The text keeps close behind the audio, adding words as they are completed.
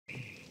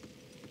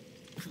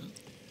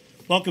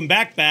Welcome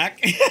back.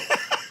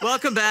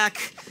 Welcome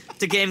back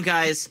to Game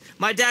Guys.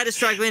 My dad is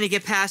struggling to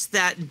get past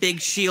that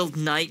big shield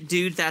knight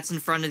dude that's in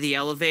front of the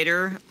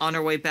elevator on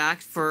our way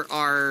back for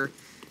our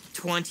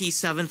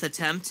 27th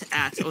attempt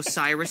at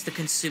Osiris the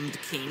Consumed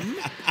King.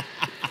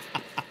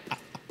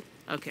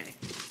 Okay.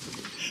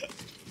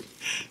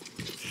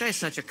 This guy's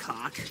such a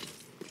cock.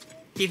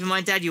 Keep in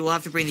mind, Dad, you will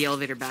have to bring the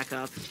elevator back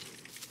up.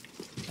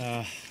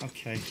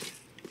 Okay.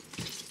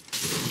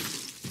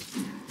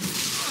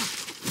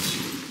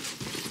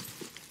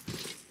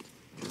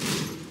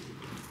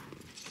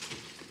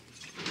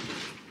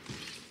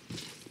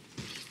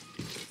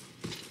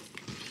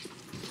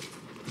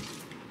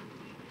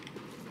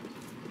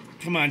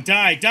 Come on,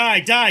 die.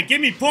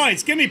 Give me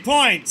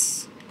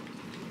points.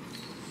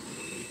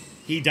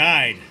 He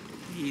died.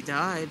 He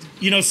died.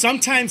 You know,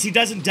 sometimes he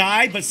doesn't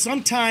die, but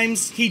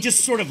sometimes he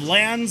just sort of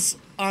lands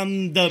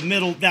on that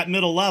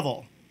middle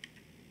level.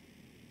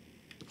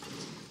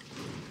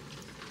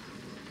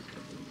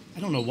 I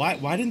don't know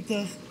why didn't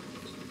the...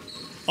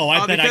 Oh,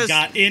 I bet I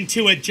got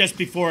into it just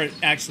before it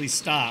actually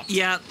stopped.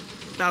 Yeah,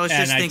 I was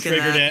just thinking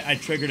that. I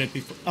triggered it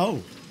before...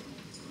 Oh.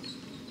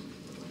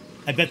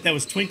 I bet that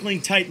was Twinkling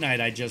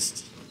Titanite. I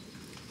just...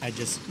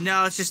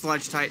 No, it's just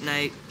Large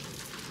Titanite.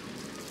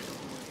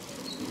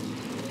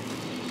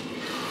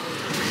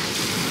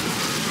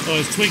 Oh,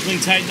 is Twinkling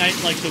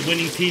Titanite like the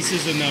winning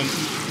pieces in the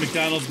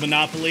McDonald's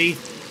Monopoly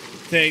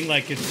thing?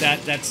 Like if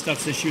that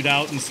stuff's issued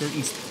out in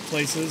certain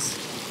places?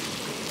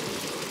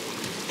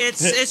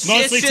 It's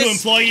mostly just... to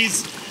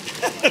employees,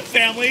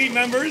 family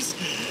members.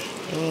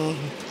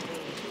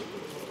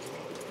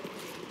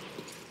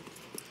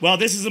 Well,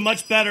 this is a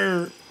much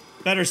better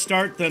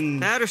start than...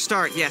 Better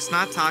start, yes,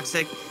 not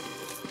toxic.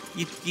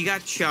 You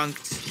got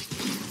chunked.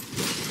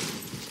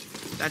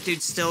 That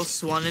dude still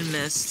swung and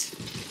missed.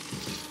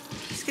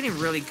 He's getting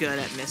really good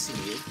at missing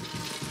you.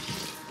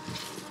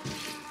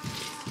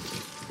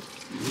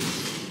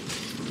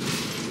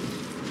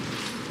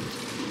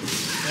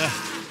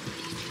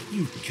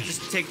 You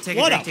just take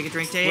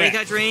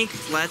a drink.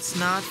 Let's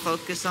not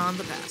focus on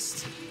the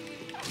past.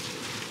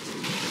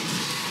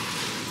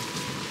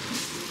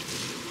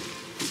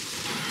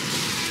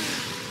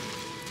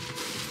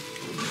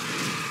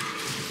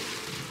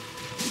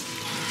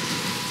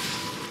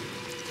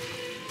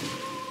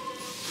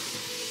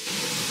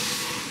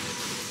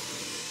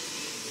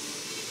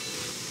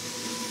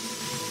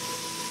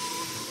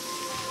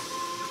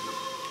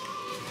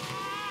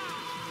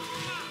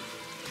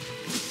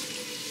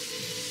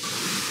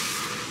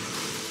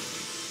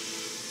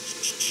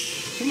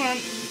 Come on.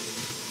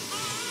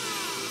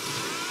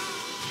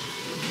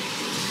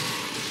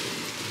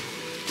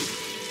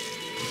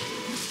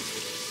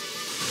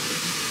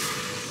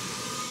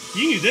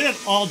 You can do that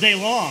all day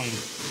long.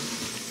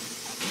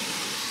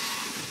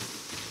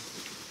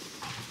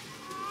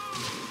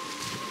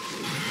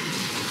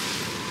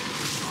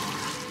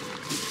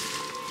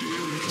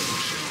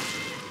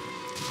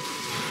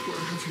 Where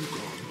have you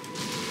gone?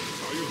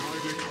 Are you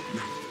hiding up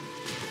now?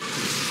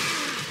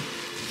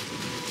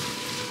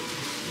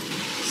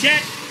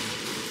 Shit!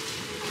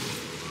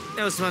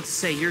 I was about to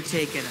say, you're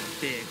taking a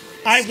big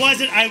risk. I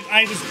wasn't.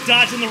 I was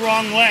dodging the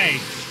wrong way.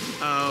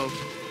 Oh.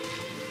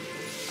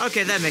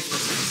 Okay, that makes more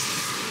sense.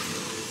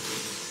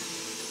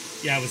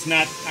 Yeah,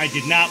 I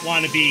did not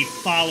want to be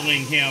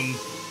following him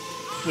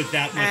with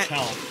that much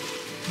help.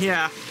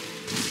 Yeah.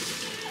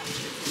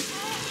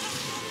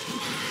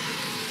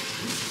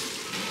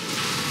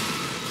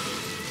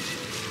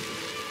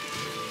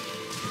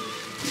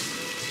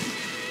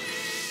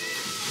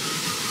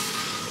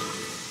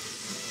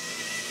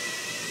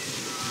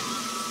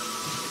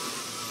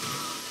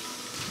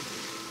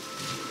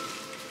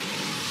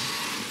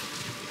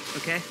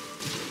 Okay.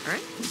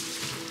 Alright.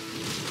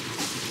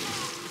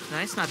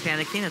 Nice, not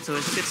panicking. That's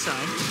always a good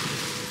sign.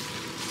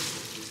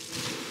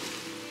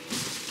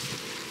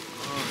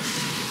 Oh.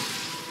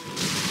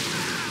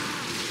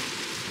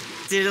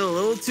 Did it a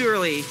little too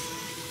early.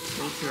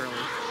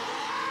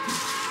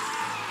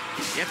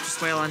 Yep,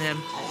 just wail on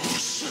him.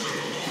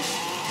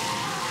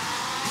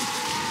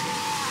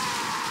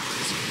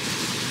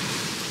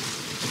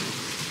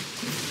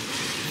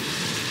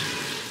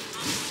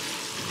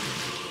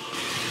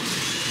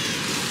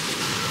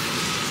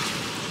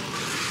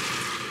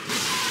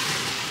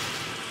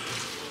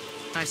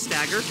 Nice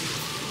stagger.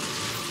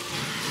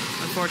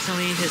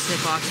 Unfortunately, his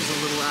hitbox is a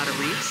little out of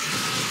reach.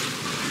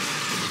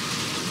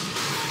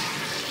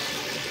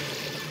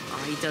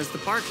 Oh, he does the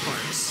bark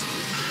parts.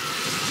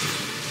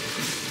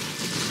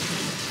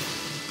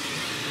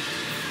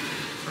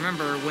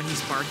 Remember, when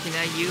he's barking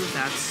at you,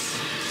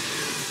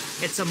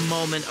 it's a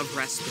moment of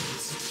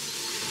respite.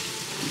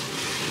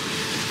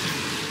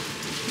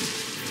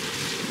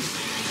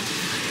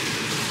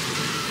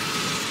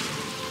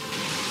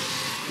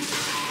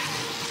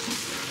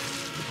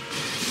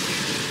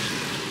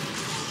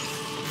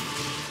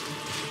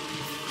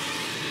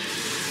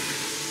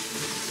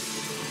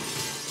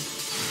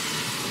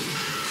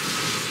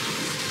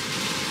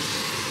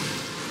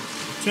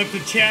 Took the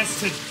chance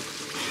to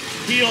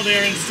heal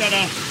there instead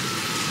of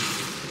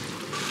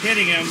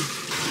hitting him.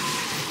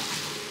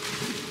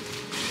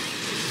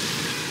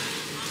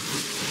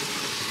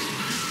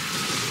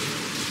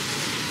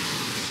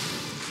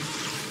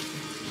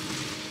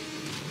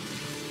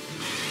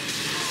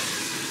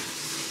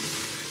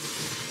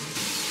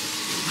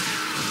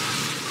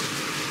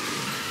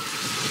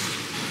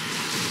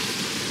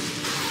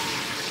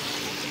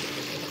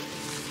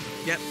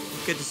 Yep,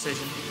 good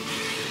decision.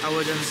 I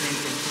would have done the same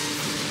thing.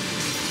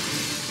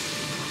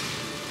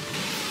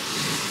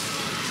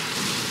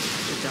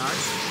 Good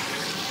dodge.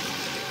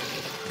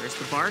 There's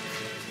the bark.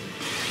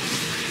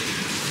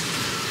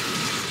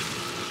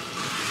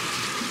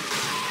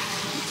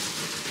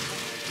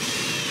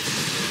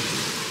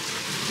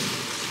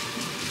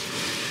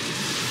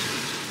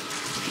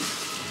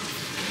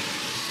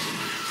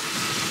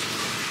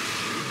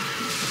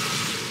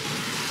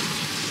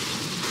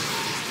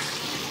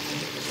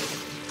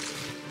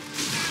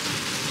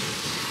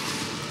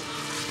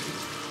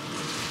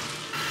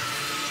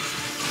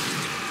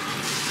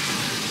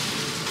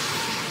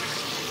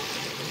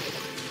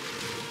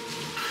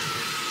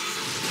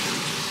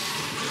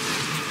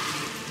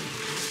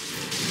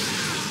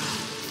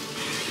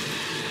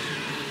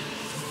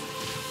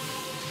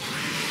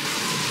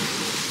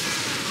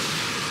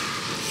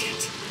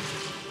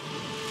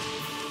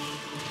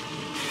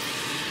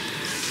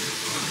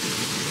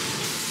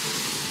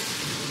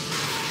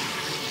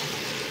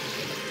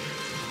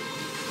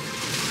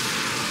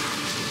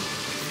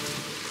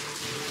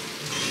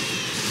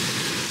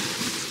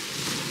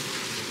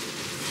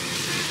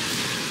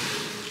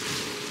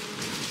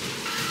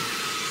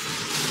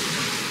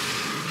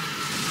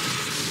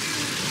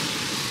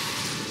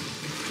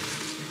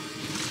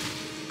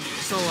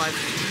 Still alive.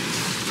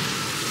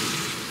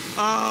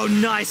 Oh,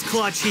 nice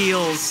clutch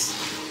heals.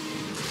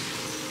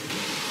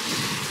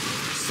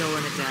 Still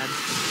in it, Dad.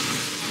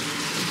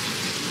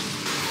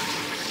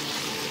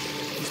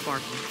 He's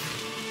barking.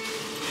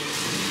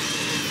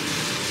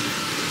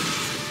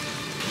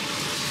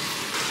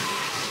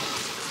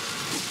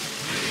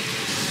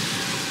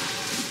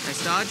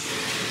 Nice dodge.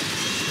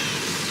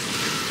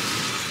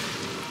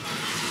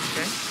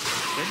 Okay,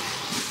 good.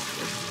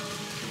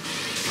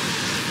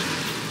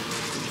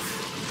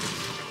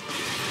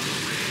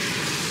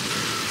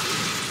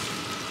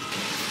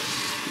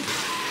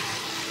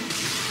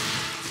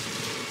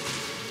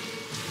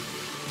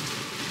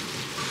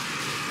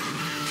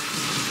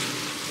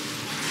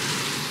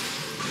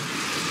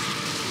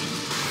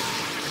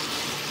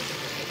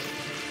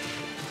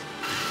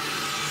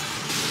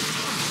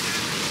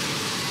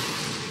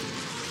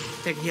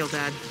 Take a heal,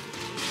 Dad.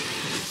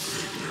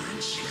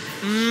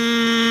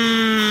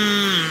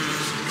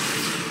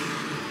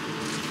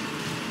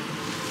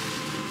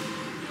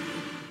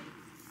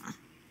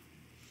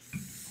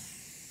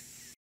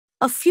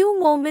 A few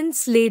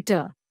moments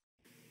later.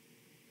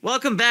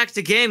 Welcome back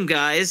to Game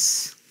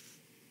Guys.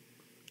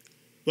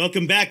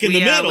 Welcome back in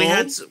the middle.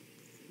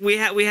 We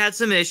had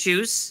some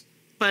issues,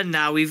 but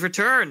now we've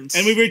returned.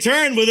 And we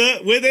returned with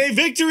a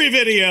victory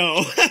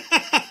video.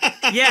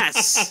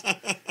 Yes,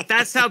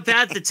 that's how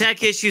bad the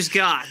tech issues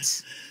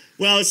got.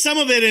 Well, some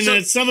of it,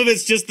 and some of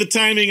it's just the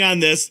timing on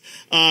this.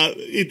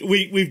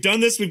 We've done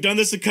this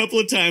a couple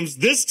of times.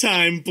 This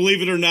time,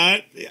 believe it or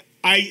not,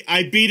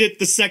 I beat it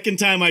the second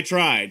time I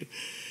tried.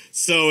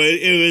 So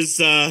it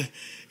was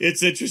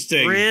it's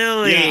interesting.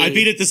 Really? Yeah, I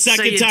beat it the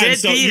second time.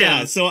 So you did beat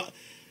him. So.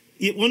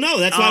 Well, no,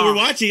 that's why we're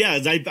watching. Yeah,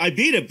 I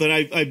beat it, but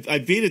I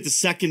beat it the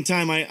second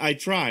time I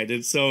tried,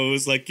 and so it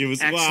was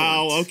Excellent.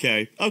 Wow.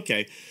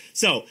 Okay.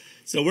 So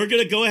we're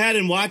gonna go ahead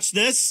and watch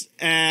this,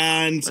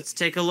 and let's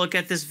take a look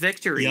at this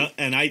victory. Yeah,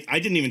 and I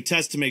didn't even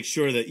test to make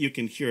sure that you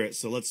can hear it.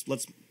 So let's.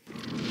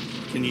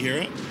 Can you hear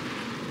it?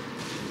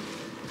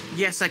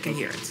 Yes, I can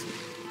hear it.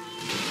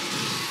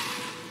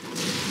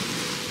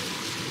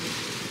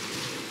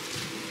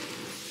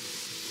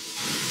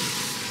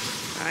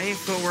 Alright,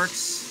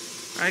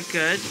 footwork's alright,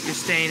 good. You're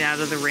staying out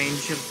of the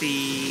range of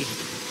the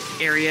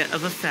area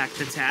of effect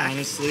attack.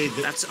 Honestly,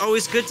 that's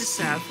always good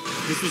to have.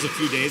 This was a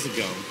few days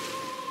ago,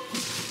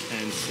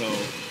 and so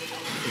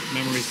if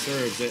memory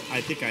serves,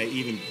 I think I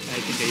even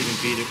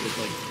beat it with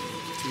like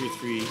 2 or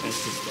 3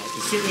 Estus left.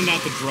 It's certainly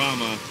not the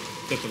drama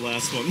that the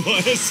last one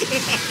was.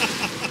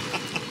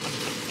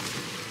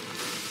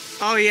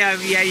 Oh yeah,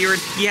 you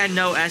had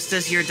no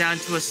Estus. You're down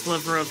to a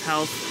sliver of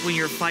health when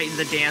you're fighting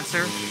the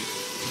dancer.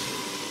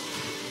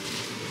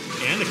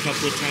 And a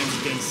couple of times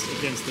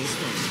against this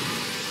one.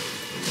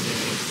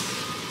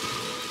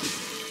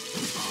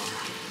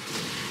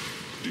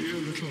 Dear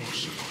little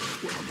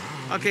Ocelot, well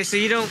now. Okay, so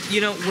you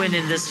don't win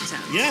in this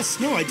attempt.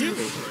 Yes, no, I do.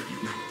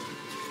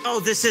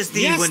 Oh, this is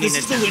the winning attempt. Yes, this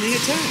is the winning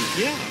attempt.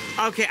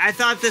 Yeah. Okay, I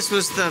thought this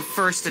was the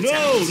first attempt.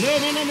 No.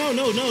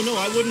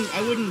 I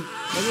wouldn't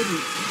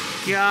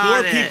Got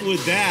bore it. people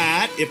with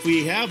that if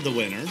we have the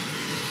winner.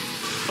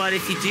 But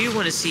if you do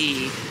want to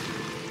see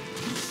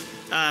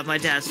my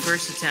dad's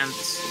first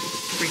attempt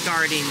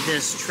regarding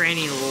this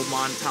training little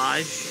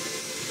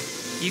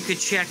montage, you could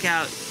check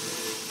out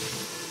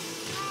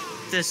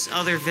this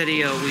other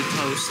video we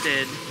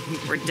posted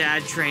where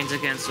Dad trains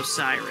against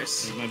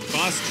Osiris. My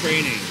boss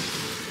training,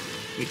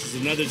 which is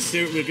another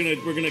series.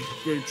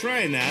 We're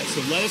trying that.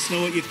 So let us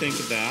know what you think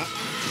of that,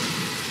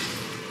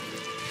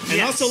 and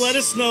also let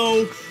us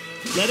know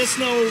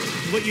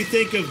what you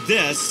think of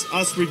this.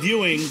 Us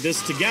reviewing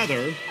this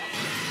together.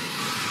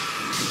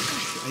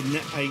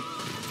 I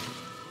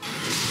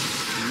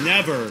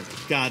never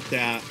got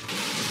that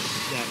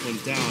that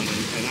went down,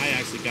 and I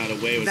actually got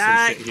away with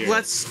That some shit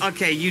here.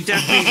 okay, you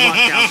definitely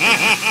lucked out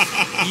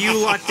there. You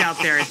lucked out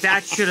there.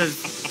 That should have.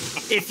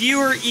 If you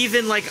were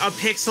even like a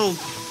pixel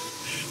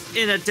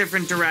in a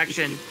different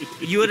direction,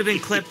 you would have been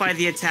clipped by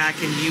the attack,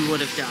 and you would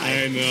have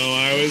I died. know,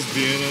 I was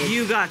being a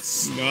You got.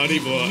 naughty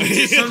boy.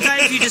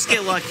 Sometimes you just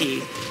get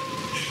lucky.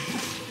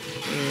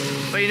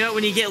 But you know,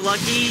 when you get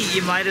lucky,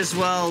 you might as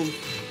well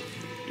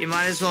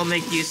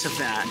make use of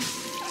that.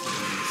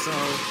 So,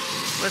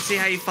 let's see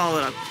how you follow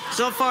it up.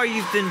 So far,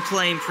 you've been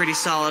playing pretty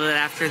solid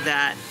after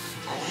that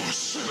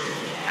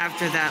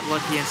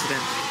lucky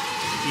incident.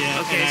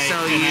 Yeah, Okay, and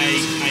so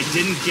I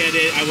didn't get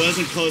it. I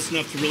wasn't close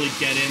enough to really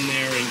get in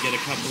there and get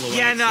a couple of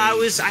Yeah, whacks no,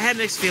 in. I had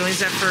mixed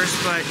feelings at first,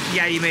 but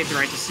yeah, you made the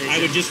right decision. I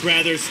would just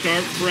rather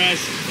start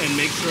fresh and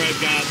make sure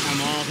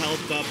I'm all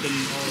healthed up and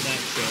all of that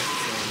shit.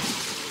 So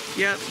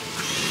Yep,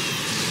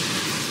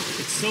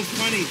 it's so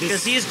funny.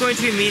 because he is going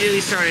to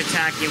immediately start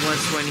attacking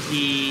when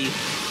he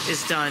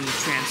is done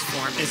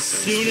transforming. As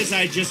soon as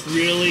I just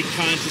really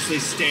consciously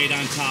stayed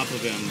on top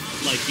of him,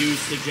 like you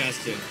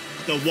suggested,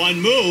 the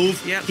one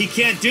move Yep. he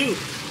can't do.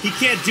 He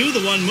can't do the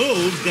one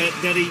move that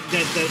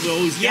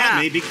always got Yeah.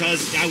 me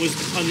because I was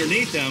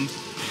underneath him,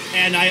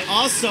 and I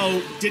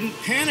also didn't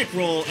panic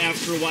roll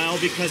after a while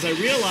because I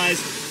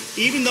realized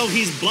even though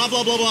he's blah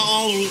blah blah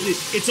blah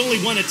it's only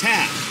one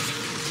attack,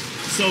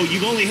 so you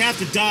only have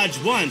to dodge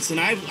once, and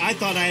I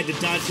thought I had to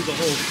dodge through the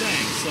whole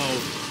thing. So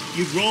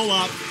you'd roll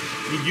up.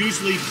 You'd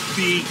usually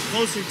be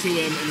closer to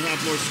him and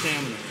have more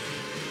stamina.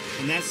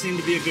 And that seemed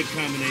to be a good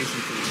combination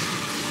for me.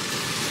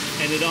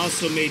 And it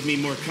also made me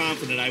more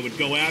confident I would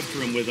go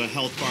after him with a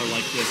health bar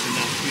like this and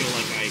not feel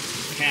like I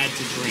had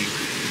to drink.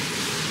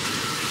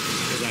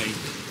 Because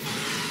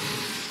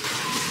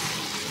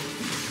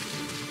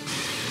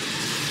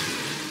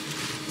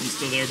You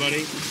still there,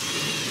 buddy?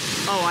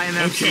 Oh, I am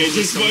absolutely Okay,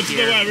 just still once in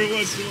here. a while, every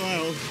once in a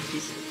while.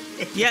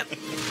 Yep.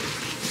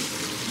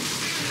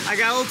 I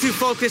got a little too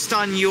focused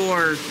on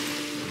your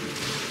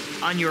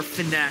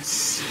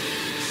finesse.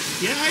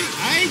 Yeah,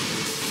 I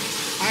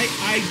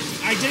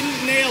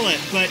didn't nail it,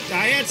 but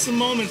I had some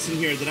moments in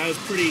here that I was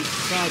pretty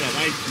proud of.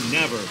 I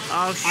never.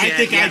 Oh shit! I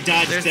think yeah, I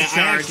dodged there's the that. I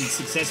charge. actually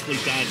successfully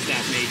dodged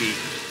that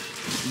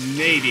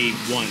maybe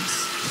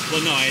once.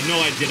 Well, no, I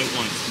know I did it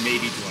once,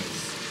 maybe twice,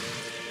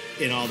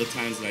 in all the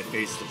times that I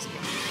faced this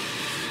guy.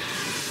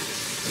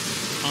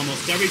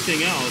 Almost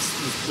everything else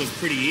was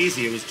pretty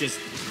easy. It was just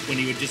when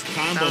he would just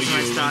combo That was a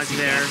nice you. dodge once he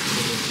there. got to the-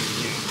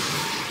 yeah.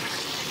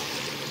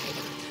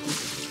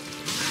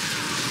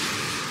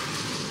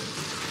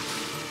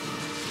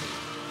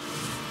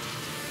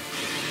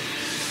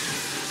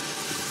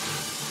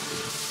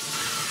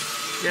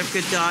 Yep,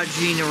 good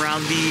dodging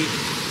around the.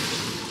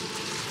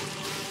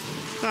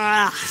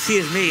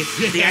 Excuse me,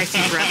 the icy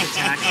breath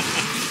attack.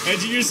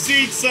 Edge of your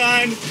seat,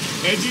 son.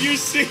 Edge of your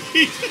seat.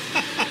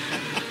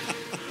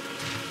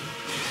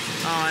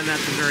 Oh, I'm at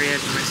the very edge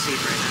of my seat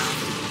right now.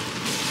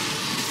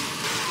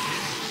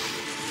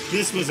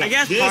 This was I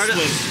guess this part of-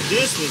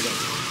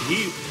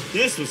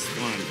 was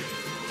fun.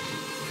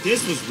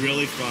 This was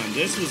really fun.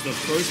 This was the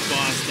first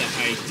boss that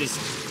I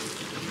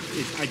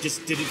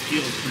just didn't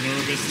feel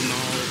nervous and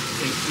all.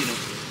 And,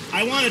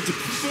 I wanted to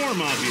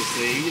perform,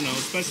 obviously,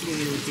 especially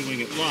when we were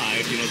doing it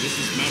live. This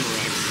is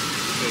Memorex,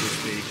 so to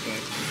speak. But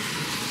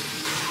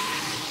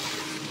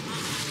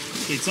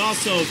it's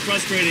also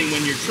frustrating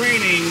when you're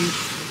training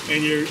and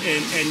you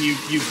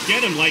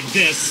get him like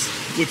this,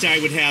 which I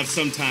would have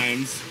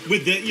sometimes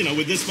with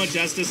with this much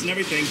Estus and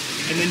everything,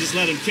 and then just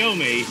let him kill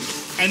me,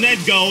 and then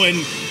go and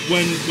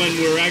when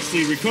we're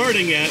actually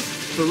recording it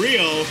for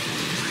real,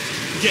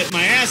 get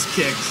my ass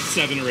kicked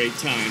 7 or 8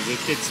 times.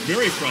 It's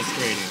very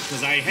frustrating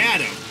because I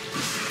had him.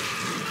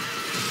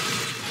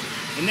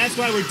 And that's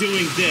why we're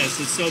doing this,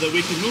 is so that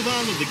we can move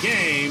on with the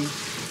game.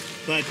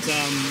 But,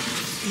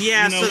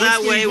 Yeah, so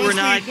that way we're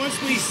not.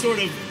 Once we sort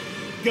of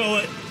go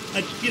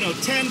at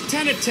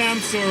 10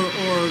 attempts or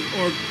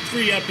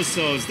 3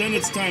 episodes, then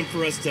it's time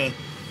for us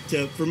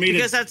for me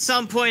Because at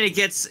some point it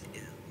gets.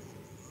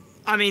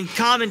 I mean,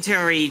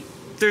 commentary,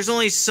 there's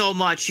only so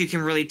much you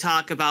can really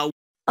talk about.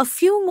 A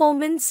few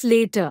moments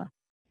later.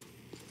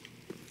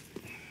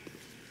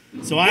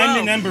 So I'm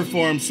in Whoa. Ember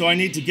form, so I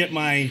need to get.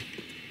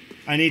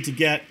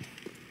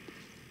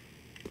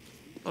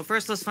 Well,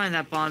 first let's find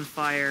that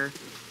bonfire.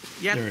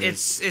 Yep, There it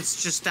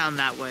it's just down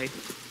that way.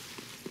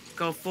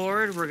 Go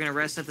forward, we're gonna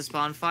rest at this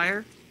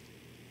bonfire.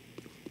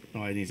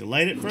 Oh, I need to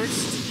light it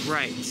first.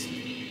 Right.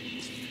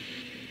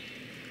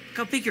 Look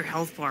how big your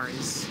health bar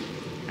is.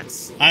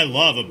 That's I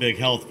love a big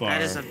health bar.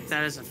 that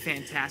is a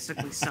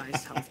fantastically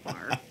sized health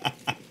bar.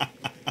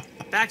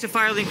 Back to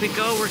Firelink we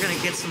go. We're gonna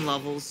get some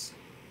levels.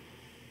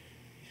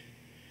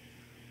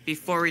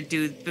 Before we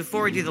do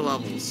the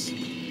levels,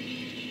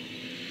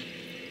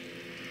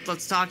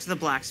 let's talk to the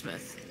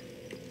blacksmith.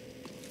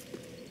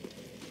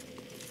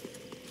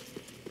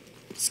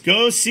 Let's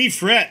go see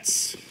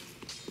Fritz.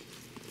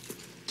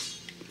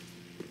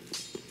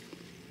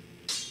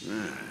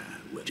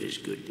 What is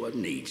good, what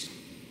needs?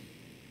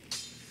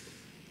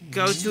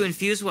 Go to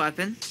infuse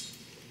weapon.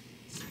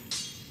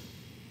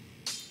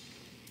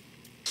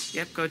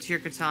 Yep, go to your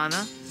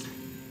katana.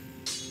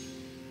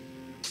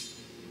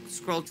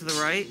 Scroll to the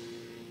right.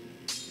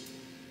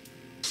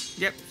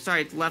 Yep,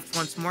 sorry, left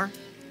once more.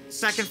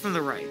 Second from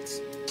the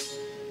right.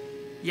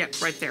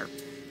 Yep, right there.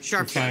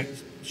 Sharp Okay. gem.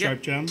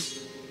 Sharp gem.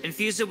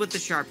 Infuse it with the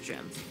sharp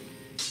gem.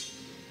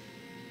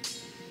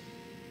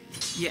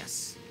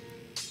 Yes.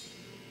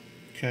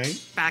 Okay.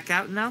 Back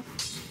out now.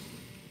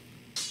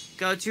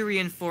 Go to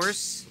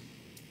reinforce.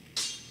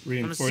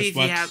 I'm gonna see if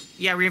you Reinforced have...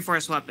 Yeah,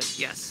 reinforced weapon,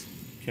 yes.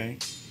 Okay.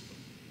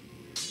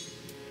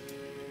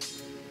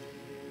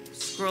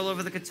 Scroll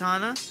over the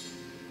katana.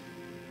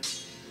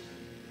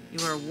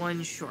 You are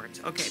one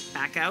short. Okay,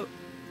 back out.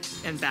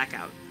 And back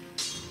out.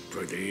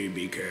 Pretty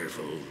be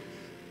careful.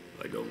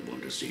 I don't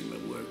want to see my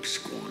work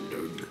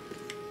squandered.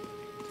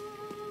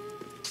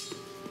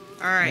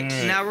 Alright,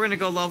 Alright. now we're gonna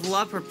go level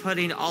up. We're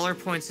putting all our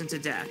points into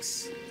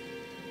Dex.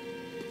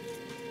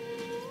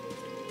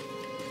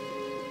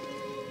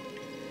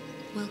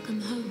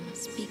 Welcome home,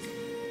 speaker.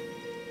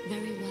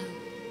 Very well.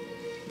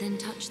 Then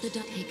touch the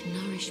duck. Take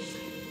nourishment.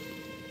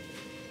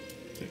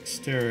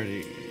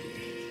 Dexterity.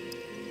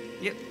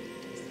 Yep,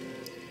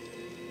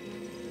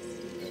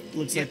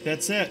 Looks Yep. like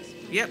that's it.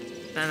 yep.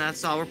 Then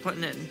that's all we're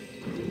putting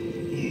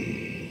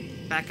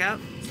in. Back out.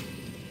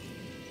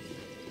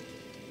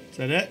 Is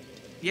that it?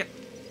 Yep.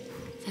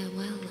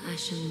 Farewell,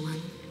 Ashen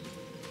One.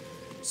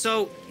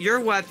 So, your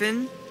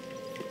weapon,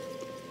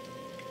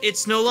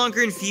 it's no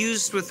longer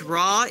infused with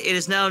raw, it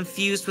is now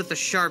infused with the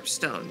sharp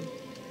stone.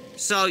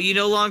 So, you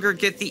no longer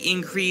get the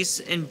increase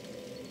in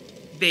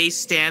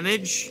base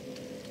damage.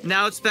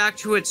 Now it's back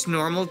to its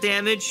normal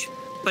damage,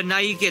 but now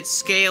you get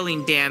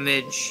scaling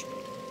damage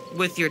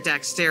with your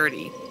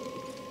dexterity.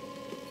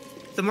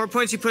 The more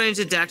points you put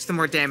into dex, the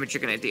more damage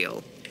you're going to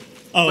deal.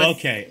 Oh, But-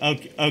 okay.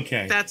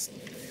 Okay. That's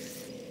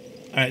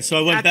All right. So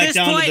I went At back this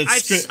down point, to the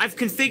strip. I've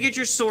configured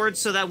your sword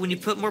so that when you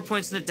put more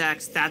points in the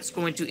dex, that's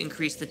going to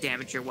increase the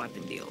damage your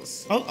weapon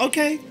deals. Oh,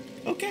 okay.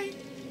 Okay.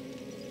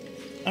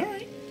 All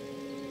right.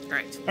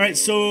 Alright. All right.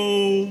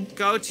 So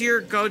Go to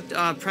your,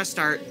 press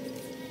start.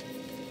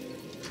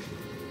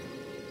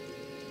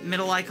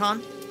 Middle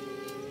icon.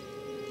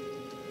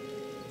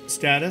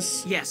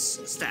 status. Yes,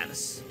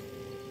 status.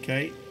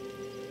 Okay.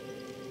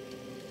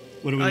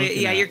 What are we Oh,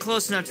 looking yeah, at? you're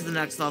close enough to the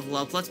next level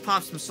up. Let's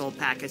pop some soul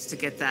packets to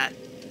get that.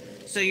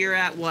 So you're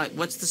at what?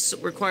 What's the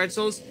required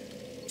souls?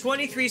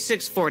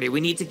 23,640. We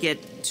need to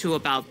get to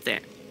about there.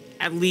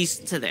 At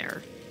least to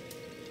there.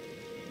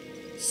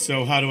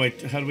 So how do we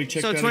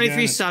check So that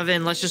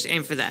 23,7, let's just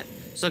aim for that.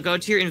 So go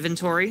to your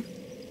inventory.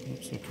 again?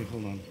 Oops, okay,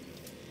 hold on.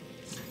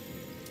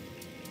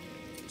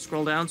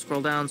 Scroll down,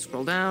 scroll down,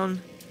 scroll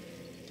down.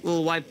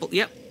 Little white,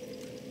 yep.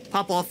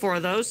 Pop all 4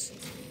 of those.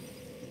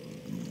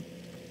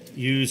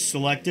 Use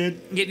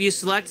selected. Yep, you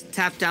select,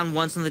 tap down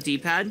once on the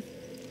D-pad.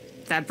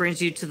 That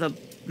brings you to the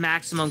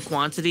maximum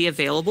quantity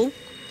available.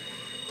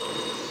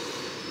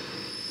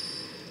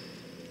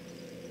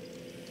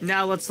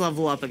 Now let's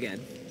level up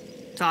again.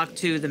 Talk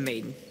to the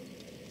maiden.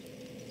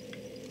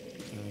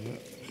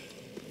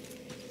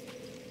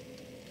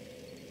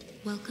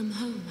 Welcome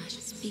home, I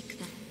should speak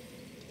then.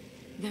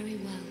 Very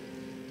well.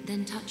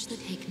 Then touch the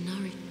take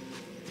nourishment.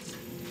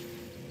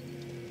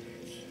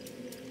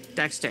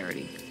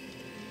 Dexterity.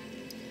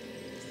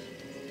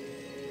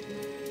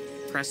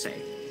 Press A.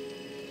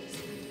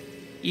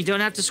 You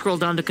don't have to scroll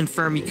down to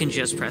confirm, you can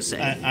just press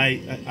A.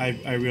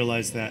 I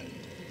realize that.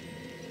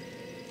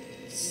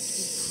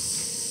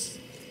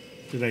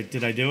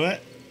 Did I do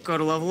it? Go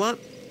to level up.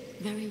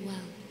 Very well.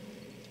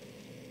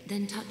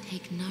 Then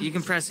take nourishment. You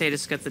can press A to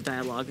skip the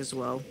dialogue as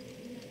well.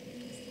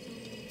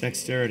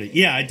 Dexterity.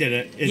 Yeah, I did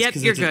it. It's Yep,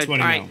 'cause you're it's a good.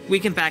 20 Alright, now. we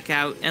can back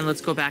out and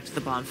let's go back to the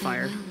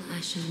bonfire. Farewell,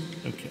 Ashen.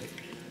 Okay.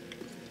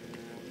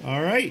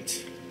 All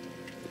right.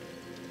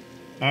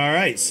 All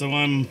right. So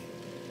I'm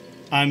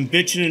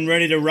bitching and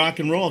ready to rock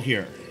and roll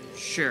here.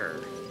 Sure.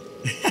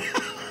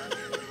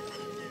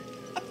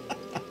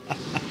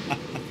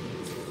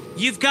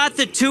 You've got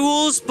the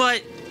tools,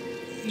 but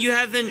you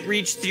haven't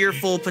reached your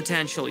full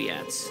potential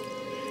yet.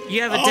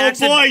 You have a Oh dex.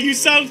 boy, you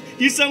sound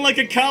like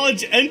a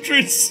college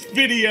entrance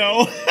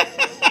video.